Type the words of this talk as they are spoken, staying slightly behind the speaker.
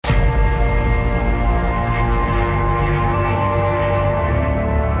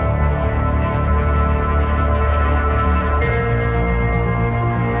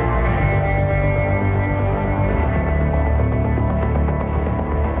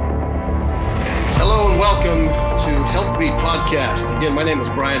Health Beat Podcast. Again, my name is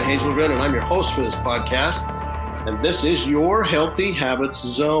Brian Hazelgren, and I'm your host for this podcast. And this is your Healthy Habits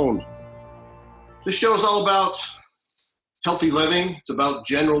Zone. This show is all about healthy living. It's about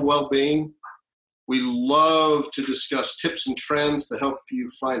general well-being. We love to discuss tips and trends to help you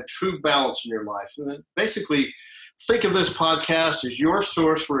find true balance in your life. And then basically, think of this podcast as your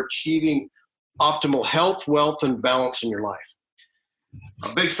source for achieving optimal health, wealth, and balance in your life.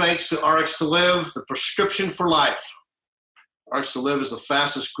 A big thanks to RX to Live, the prescription for life. RX to Live is the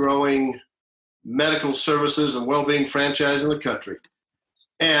fastest growing medical services and well-being franchise in the country.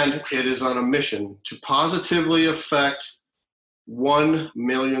 And it is on a mission to positively affect 1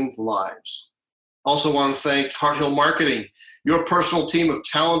 million lives. Also want to thank Heart Hill Marketing, your personal team of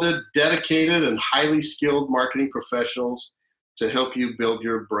talented, dedicated, and highly skilled marketing professionals to help you build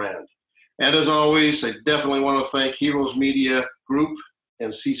your brand. And as always, I definitely want to thank Heroes Media Group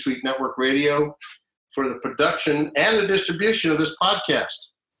and C-Suite Network Radio for the production and the distribution of this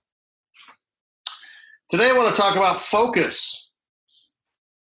podcast. Today I want to talk about focus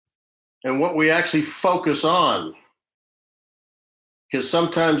and what we actually focus on. Because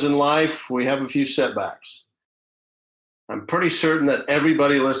sometimes in life we have a few setbacks. I'm pretty certain that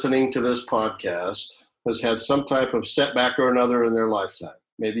everybody listening to this podcast has had some type of setback or another in their lifetime.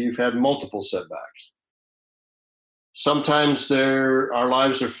 Maybe you've had multiple setbacks. Sometimes our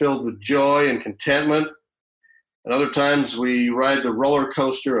lives are filled with joy and contentment, and other times we ride the roller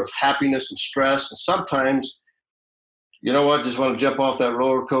coaster of happiness and stress, and sometimes, you know what, just want to jump off that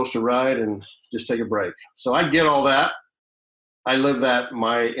roller coaster ride and just take a break. So I get all that. I live that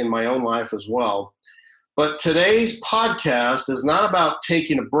in my own life as well. But today's podcast is not about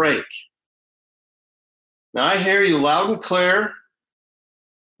taking a break. Now I hear you loud and clear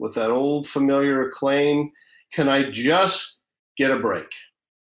with that old familiar claim, can I just get a break?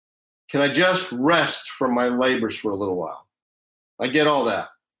 Can I just rest from my labors for a little while? I get all that.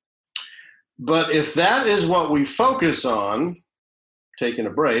 But if that is what we focus on, taking a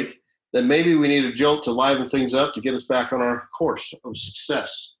break, then maybe we need a jolt to liven things up to get us back on our course of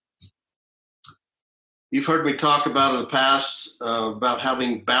success. You've heard me talk about in the past about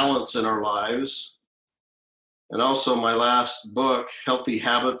having balance in our lives. And also my last book, Healthy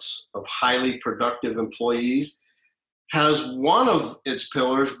Habits of Highly Productive Employees, has one of its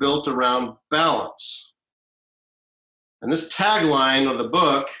pillars built around balance. And this tagline of the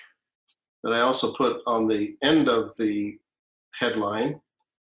book that I also put on the end of the headline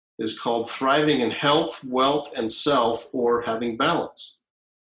is called Thriving in Health, Wealth, and Self, or Having Balance.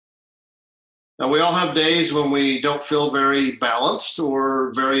 Now, we all have days when we don't feel very balanced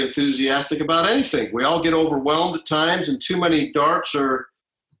or very enthusiastic about anything. We all get overwhelmed at times, and too many darts are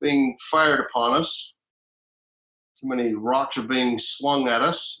being fired upon us. Too many rocks are being slung at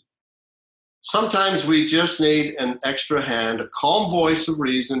us. Sometimes we just need an extra hand, a calm voice of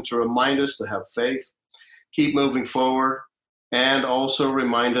reason to remind us to have faith, keep moving forward, and also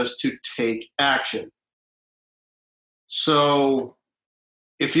remind us to take action. So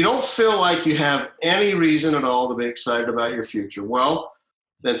if you don't feel like you have any reason at all to be excited about your future, well,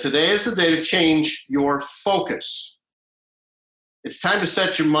 then today is the day to change your focus. It's time to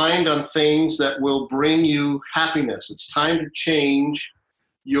set your mind on things that will bring you happiness. It's time to change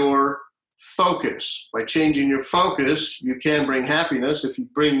your focus. By changing your focus, you can bring happiness. If you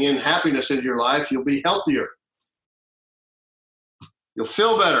bring in happiness into your life, you'll be healthier. You'll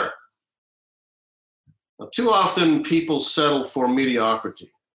feel better. Now, too often people settle for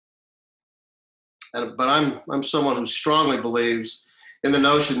mediocrity. But I'm someone who strongly believes in the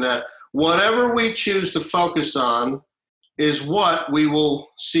notion that whatever we choose to focus on is what we will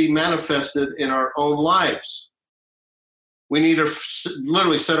see manifested in our own lives. We need to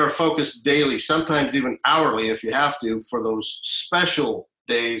literally set our focus daily, sometimes even hourly if you have to, for those special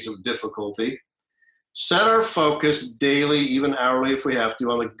days of difficulty. Set our focus daily, even hourly if we have to,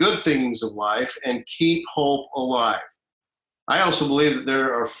 on the good things of life and keep hope alive. I also believe that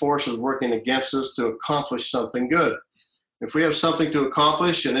there are forces working against us to accomplish something good. If we have something to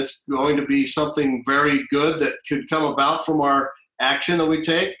accomplish and it's going to be something very good that could come about from our action that we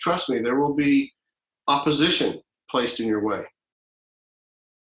take, trust me, there will be opposition placed in your way.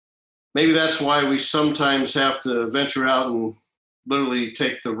 Maybe that's why we sometimes have to venture out and literally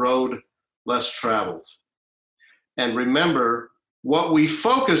take the road less traveled. And remember, what we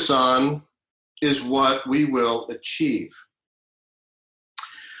focus on is what we will achieve.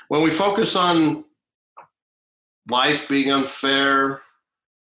 When we focus on life being unfair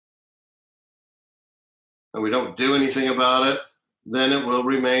and we don't do anything about it, then it will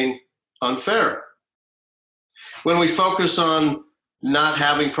remain unfair. When we focus on not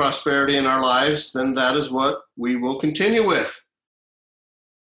having prosperity in our lives, then that is what we will continue with.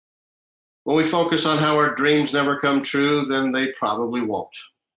 When we focus on how our dreams never come true, then they probably won't.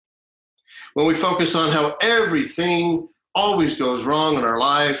 When we focus on how everything always goes wrong in our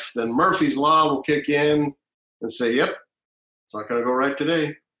life, then Murphy's Law will kick in and say, yep, it's not going to go right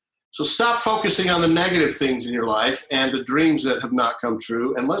today. So stop focusing on the negative things in your life and the dreams that have not come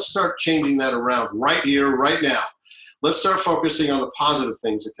true, and let's start changing that around right here, right now. Let's start focusing on the positive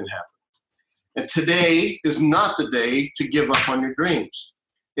things that can happen. And today is not the day to give up on your dreams.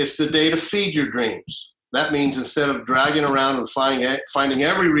 It's the day to feed your dreams. That means instead of dragging around and finding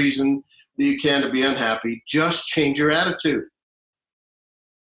every reason that you can to be unhappy, just change your attitude.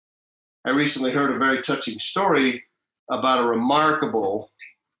 I recently heard a very touching story about a remarkable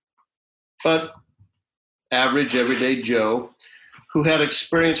but average, everyday Joe who had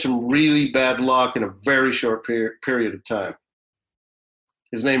experienced some really bad luck in a very short period of time.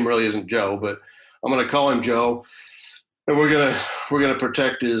 His name really isn't Joe, but I'm going to call him Joe, and we're going to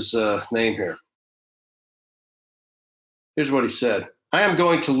protect his name here. Here's what he said. I am not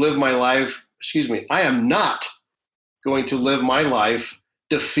going to live my life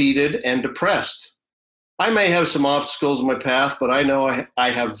defeated and depressed. I may have some obstacles in my path, but I know I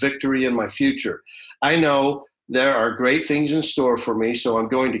have victory in my future. I know there are great things in store for me, so I'm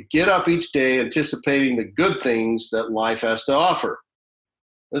going to get up each day anticipating the good things that life has to offer.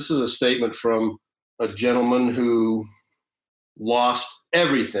 This is a statement from a gentleman who lost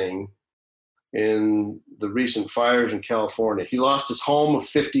everything in the recent fires in California. He lost his home of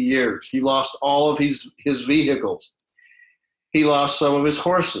 50 years. He lost all of his vehicles. He lost some of his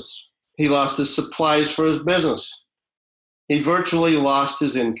horses. He lost his supplies for his business. He virtually lost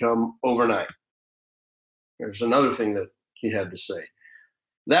his income overnight. There's another thing that he had to say.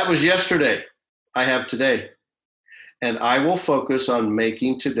 That was yesterday. I have today. And I will focus on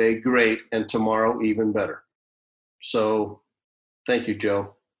making today great and tomorrow even better. So thank you,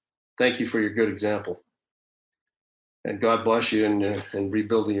 Joe. Thank you for your good example. And God bless you in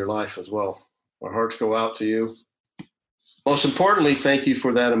rebuilding your life as well. Our hearts go out to you. Most importantly, thank you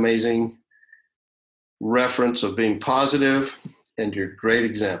for that amazing reference of being positive and your great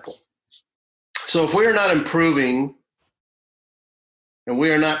example. So if we are not improving and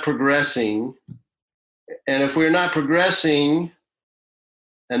we are not progressing, and if we're not progressing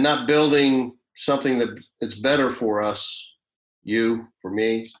and not building something that's better for us, you, for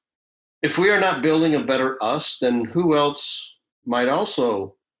me, if we are not building a better us, then who else might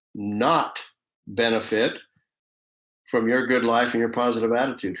also not benefit from your good life and your positive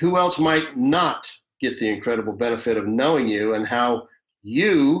attitude? Who else might not get the incredible benefit of knowing you and how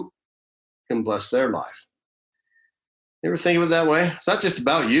you can bless their life? You ever think of it that way? It's not just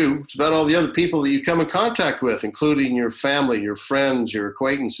about you. It's about all the other people that you come in contact with, including your family, your friends, your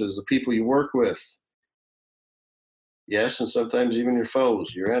acquaintances, the people you work with. Yes, and sometimes even your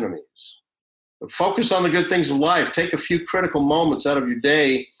foes, your enemies. But focus on the good things of life. Take a few critical moments out of your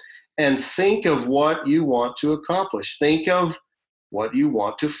day and think of what you want to accomplish. Think of what you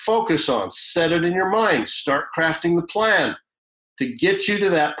want to focus on. Set it in your mind. Start crafting the plan to get you to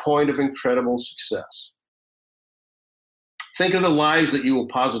that point of incredible success. Think of the lives that you will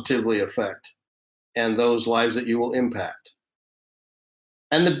positively affect and those lives that you will impact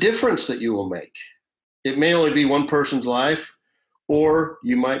and the difference that you will make. It may only be one person's life, or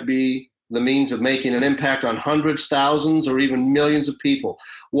you might be the means of making an impact on hundreds, thousands, or even millions of people.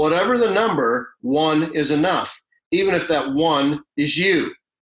 Whatever the number, one is enough. Even if that one is you,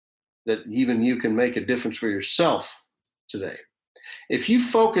 that even you can make a difference for yourself today. If you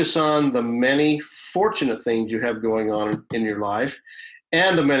focus on the many fortunate things you have going on in your life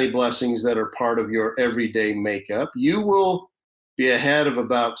and the many blessings that are part of your everyday makeup, you will be ahead of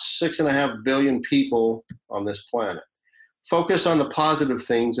about 6.5 billion people on this planet. Focus on the positive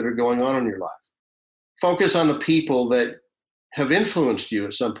things that are going on in your life. Focus on the people that have influenced you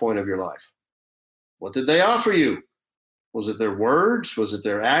at some point of your life. What did they offer you? Was it their words? Was it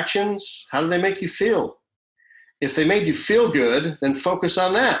their actions? How did they make you feel? If they made you feel good, then focus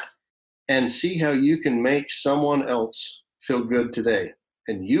on that and see how you can make someone else feel good today.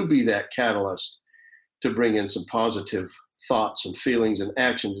 And you be that catalyst to bring in some positive thoughts and feelings and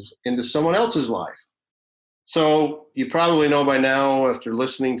actions into someone else's life. So you probably know by now, after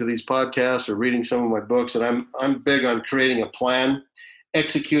listening to these podcasts or reading some of my books, that I'm big on creating a plan,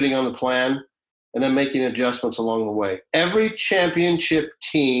 executing on the plan, and then making adjustments along the way. Every championship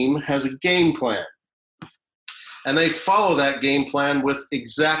team has a game plan, and they follow that game plan with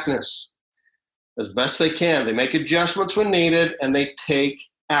exactness as best they can. They make adjustments when needed, and they take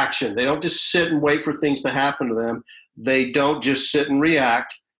action. They don't just sit and wait for things to happen to them. they don't just sit and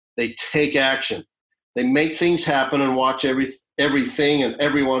react. They take action. They make things happen and watch everything and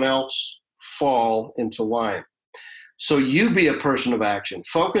everyone else fall into line. So you be a person of action.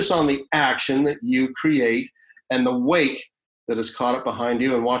 Focus on the action that you create and the wake that is caught up behind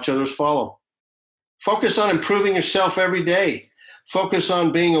you, and watch others follow. Focus on improving yourself every day. Focus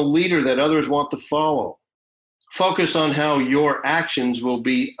on being a leader that others want to follow. Focus on how your actions will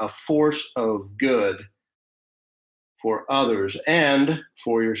be a force of good for others and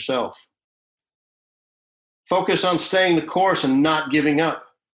for yourself. Focus on staying the course and not giving up.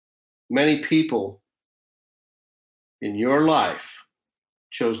 Many people in your life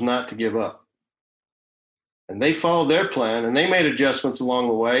chose not to give up. And they followed their plan, and they made adjustments along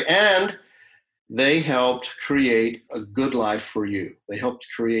the way, and they helped create a good life for you. They helped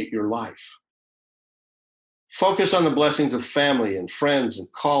create your life. Focus on the blessings of family and friends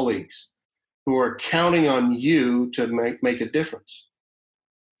and colleagues who are counting on you to make a difference.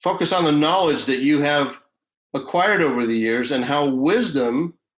 Focus on the knowledge that you have acquired over the years and how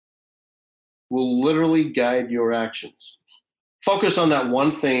wisdom will literally guide your actions. Focus on that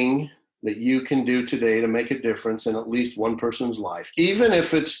one thing that you can do today to make a difference in at least one person's life, even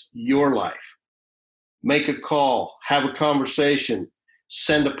if it's your life. Make a call, have a conversation,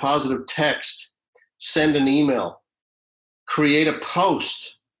 send a positive text, send an email, create a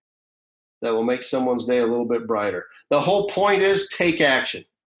post that will make someone's day a little bit brighter. The whole point is take action.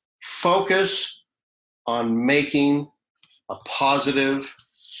 Focus on making a positive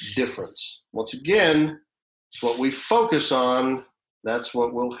difference. Once again, it's what we focus on, that's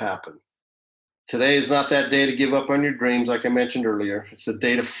what will happen. Today is not that day to give up on your dreams, like I mentioned earlier. It's the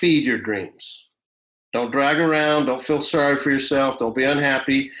day to feed your dreams. Don't drag around. Don't feel sorry for yourself. Don't be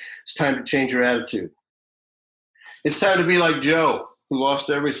unhappy. It's time to change your attitude. It's time to be like Joe, who lost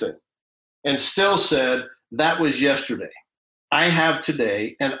everything and still said, that was yesterday. I have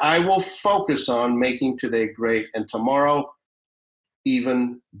today, and I will focus on making today great, and tomorrow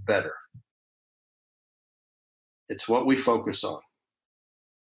even better. It's what we focus on.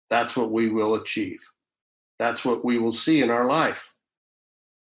 That's what we will achieve. That's what we will see in our life.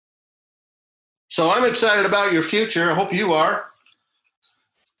 So I'm excited about your future. I hope you are.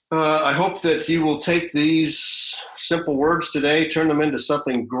 I hope that you will take these simple words today, turn them into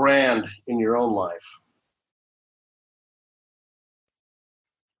something grand in your own life.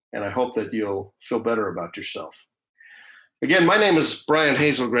 And I hope that you'll feel better about yourself. Again, my name is Brian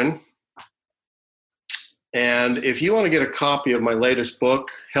Hazelgren. And if you want to get a copy of my latest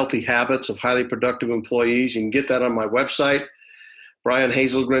book, Healthy Habits of Highly Productive Employees, you can get that on my website,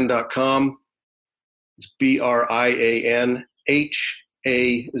 brianhazelgren.com. It's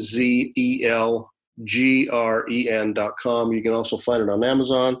BrianHazelgren.com. You can also find it on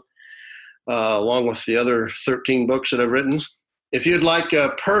Amazon, along with the other 13 books that I've written. If you'd like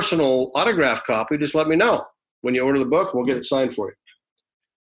a personal autograph copy, just let me know. When you order the book, we'll get it signed for you.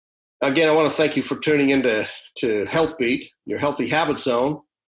 Again, I want to thank you for tuning into HealthBeat, your Healthy Habits Zone.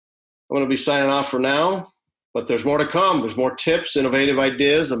 I'm going to be signing off for now, but there's more to come. There's more tips, innovative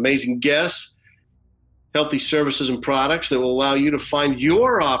ideas, amazing guests, healthy services and products that will allow you to find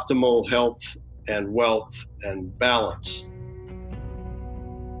your optimal health and wealth and balance.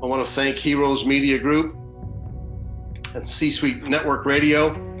 I want to thank Heroes Media Group and C-Suite Network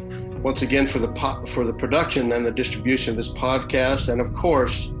Radio once again for the production and the distribution of this podcast. And of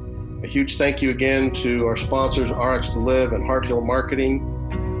course, a huge thank you again to our sponsors, RX to Live and Heart Hill Marketing.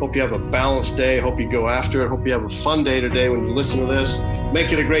 Hope you have a balanced day. Hope you go after it. Hope you have a fun day today when you listen to this.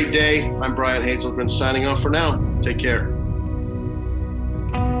 Make it a great day. I'm Brian Hazelgren signing off for now. Take care.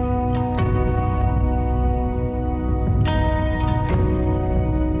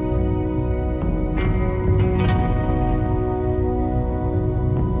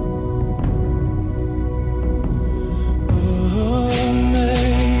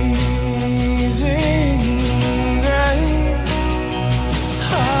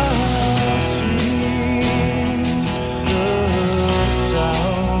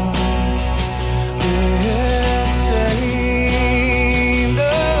 Say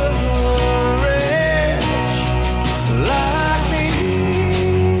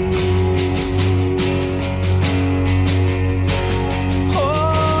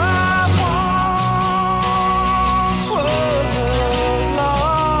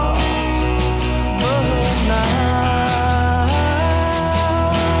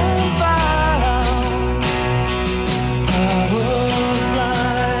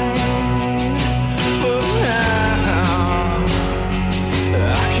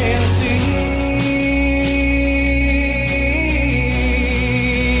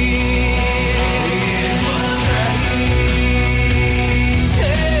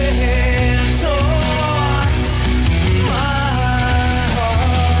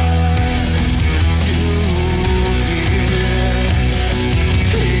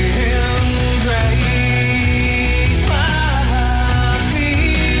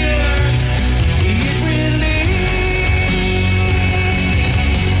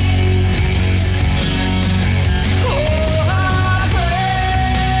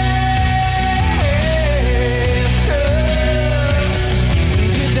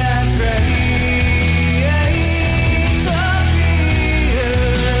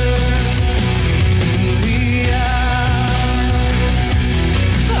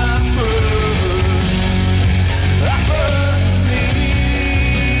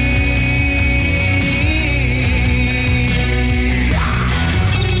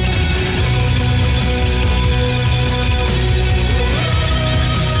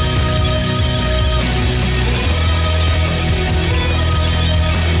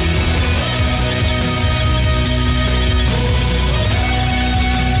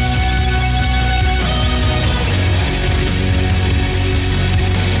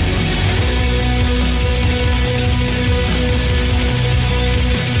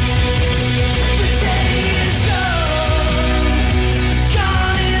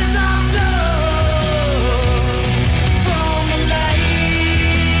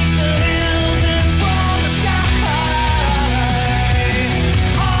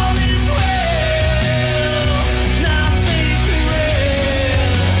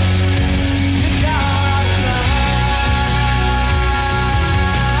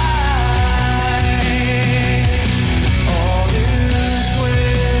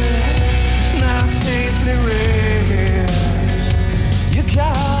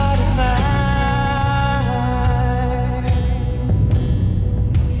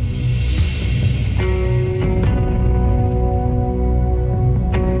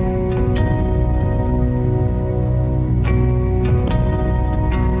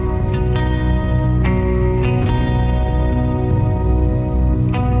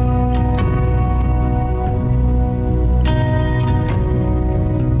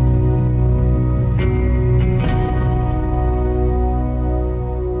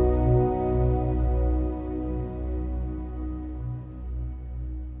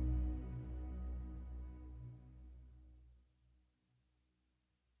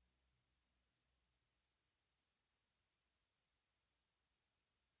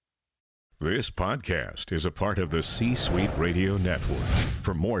This podcast is a part of the C-Suite Radio Network.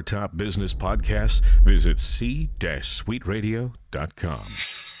 For more top business podcasts, visit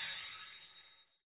c-suiteradio.com.